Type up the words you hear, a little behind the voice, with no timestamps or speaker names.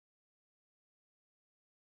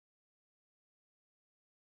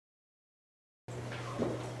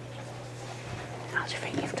do you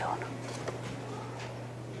think you've done?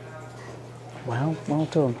 Well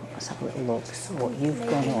done. Let's have a little look. So you've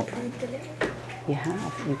gone up. You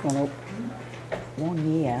have. You've gone up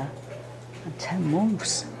 1 year and 10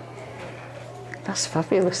 months. That's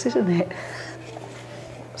fabulous, isn't it?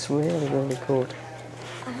 It's really, really good.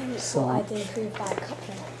 So I did improve by a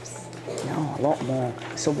couple of months. No, a lot more.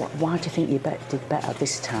 So why do you think you did better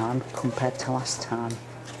this time compared to last time?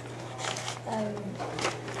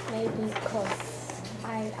 Maybe because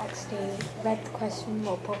I actually read the question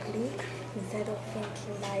more properly instead of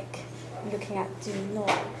thinking like looking at do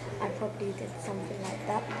not. I probably did something like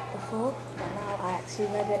that before, but now I actually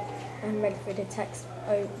read it and read through the text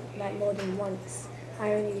like more than once.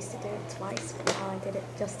 I only used to do it twice, but now I did it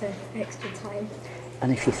just an extra time.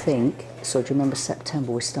 And if you think, so do you remember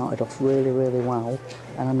September we started off really, really well,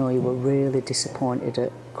 and I know you were really disappointed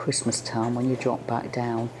at Christmas time when you dropped back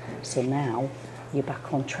down. So now you're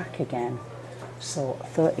back on track again. So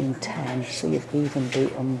 13-10, so you've even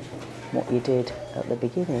beaten what you did at the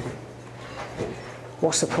beginning.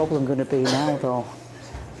 What's the problem going to be now though?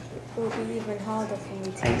 It will be even harder for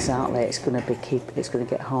me to... Exactly, it's going to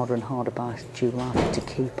get harder and harder by July to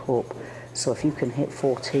keep up. So if you can hit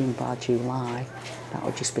 14 by July, that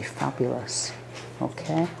would just be fabulous.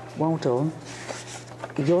 Okay, well done.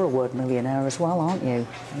 You're a word millionaire as well, aren't you?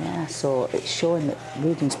 Yeah, so it's showing that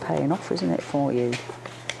reading's paying off, isn't it, for you?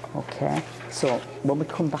 Okay, so when we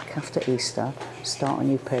come back after Easter, start a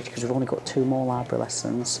new page because we've only got 2 more library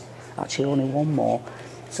lessons. Actually, only 1 more.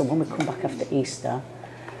 So when we come back after Easter,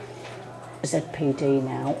 ZPD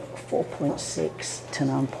now, 4.6 to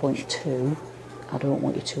 9.2. I don't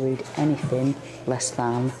want you to read anything less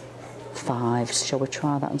than 5s. Shall we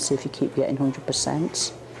try that and see if you keep getting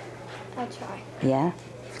 100%? I'll try. Yeah?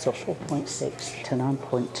 So 4.6 to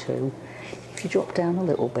 9.2. If you drop down a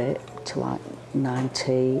little bit to like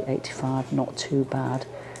 90, 85, not too bad.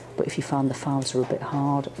 But if you find the 5s are a bit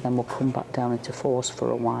hard, then we'll come back down into 4s for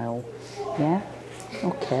a while. Yeah?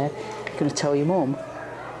 Okay. You're going to tell your mum?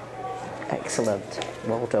 Excellent.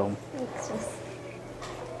 Well done.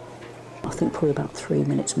 I think probably about 3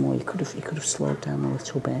 minutes more. You could have slowed down a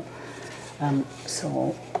little bit.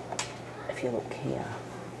 So if you look here,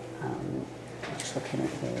 just looking at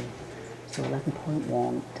here, so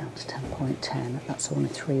 11.1 down to 10.10. That's only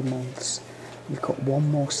 3 months. You've got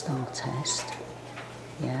 1 more star test.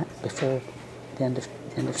 Yeah, before the end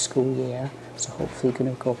of school year. So hopefully you're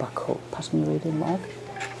going to go back up. Pass me your reading log.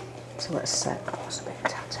 So let's set. Oh, it's a bit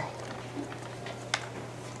tatty.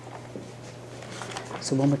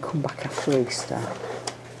 So when we come back after Easter,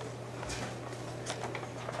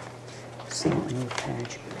 start a new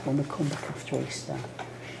page. When we come back after Easter,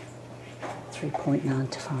 3.9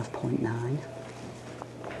 to 5.9.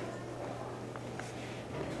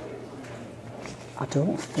 I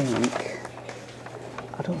don't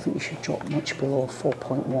think you should drop much below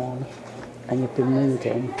 4.1, and you've been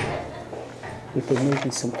reading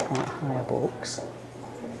some quite higher books.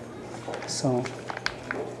 So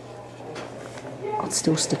I'd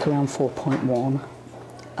still stick around 4.1,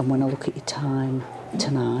 and when I look at your time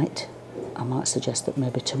tonight, I might suggest that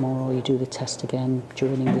maybe tomorrow you do the test again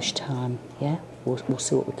during English time. Yeah, we'll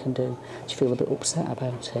see what we can do. Do you feel a bit upset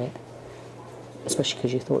about it? Especially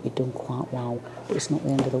because you thought you'd done quite well, but it's not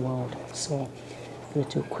the end of the world. So we're going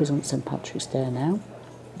to do a quiz on St Patrick's Day now,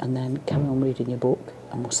 and then carry on reading your book,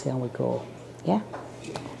 and we'll see how we go. Yeah?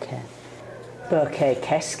 Okay. Burke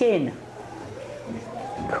Keskin,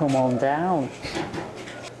 come on down.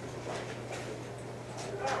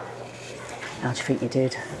 How do you think you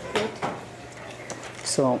did? Good.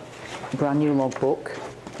 So, brand new logbook.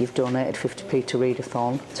 You've donated 50p to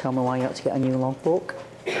Readathon. Tell me why you had to get a new logbook.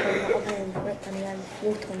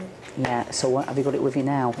 Yeah, so what, have you got it with you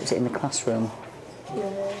now? Is it in the classroom? Yeah,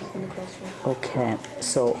 it's in the classroom. Okay,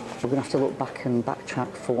 so we're going to have to look back and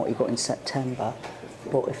backtrack for what you got in September.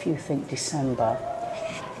 But if you think December,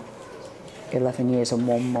 11 years and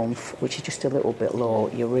 1 month, which is just a little bit low,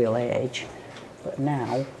 your real age, but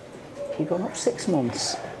now you've gone up 6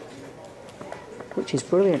 months, which is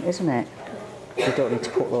brilliant, isn't it? You don't need to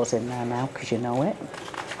put those in there now because you know it.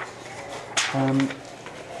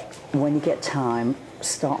 When you get time,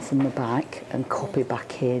 start from the back and copy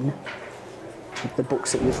back in the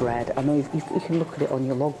books that you've read. I know you can look at it on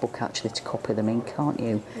your logbook actually to copy them in, can't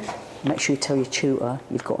you? Yeah. Make sure you tell your tutor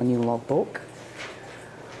you've got a new logbook.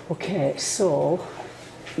 Okay, so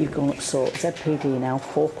you've gone up, so ZPD now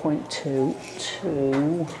 4.2 to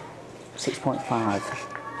 6.5.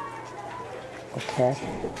 Okay.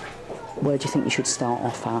 Where do you think you should start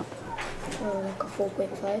off at? Like a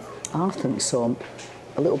 4.5. I think so.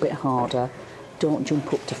 A little bit harder. don't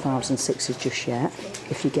jump up to 5s and 6s just yet.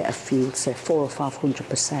 If you get a few, say 400 or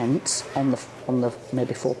 500% on the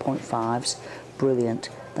maybe 4.5s, brilliant.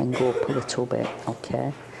 Then go up a little bit,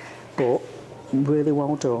 okay? But really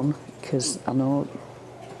well done, because I know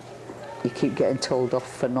you keep getting told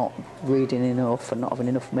off for not reading enough and not having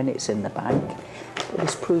enough minutes in the bank. But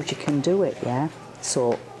this proves you can do it, yeah?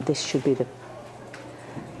 So this should be the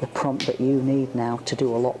prompt that you need now to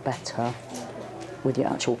do a lot better with your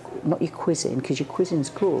actual, not your quizzing, because your quizzing's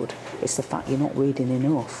good, it's the fact you're not reading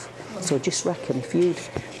enough. So just reckon if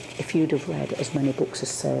you'd have read as many books as,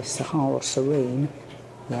 say, Sahara or Serene,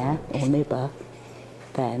 yeah, or Nibba,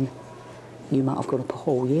 then you might have gone up a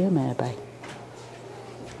whole year maybe.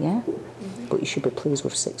 Yeah? But you should be pleased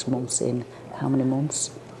with 6 months in how many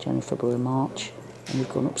months? January, February, March, and you've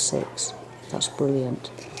gone up 6. That's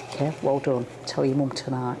brilliant. Okay, well done. Tell your mum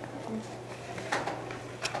tonight.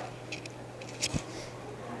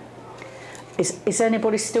 Is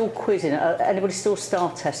anybody still quizzing? Anybody still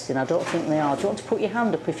star testing? I don't think they are. Do you want to put your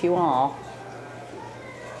hand up if you are?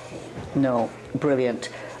 No. Brilliant.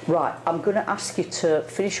 Right, I'm going to ask you to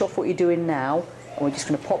finish off what you're doing now, and we're just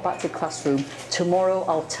going to pop back to the classroom. Tomorrow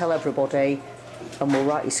I'll tell everybody, and we'll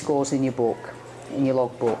write your scores in your book, in your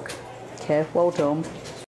logbook. Okay, well done.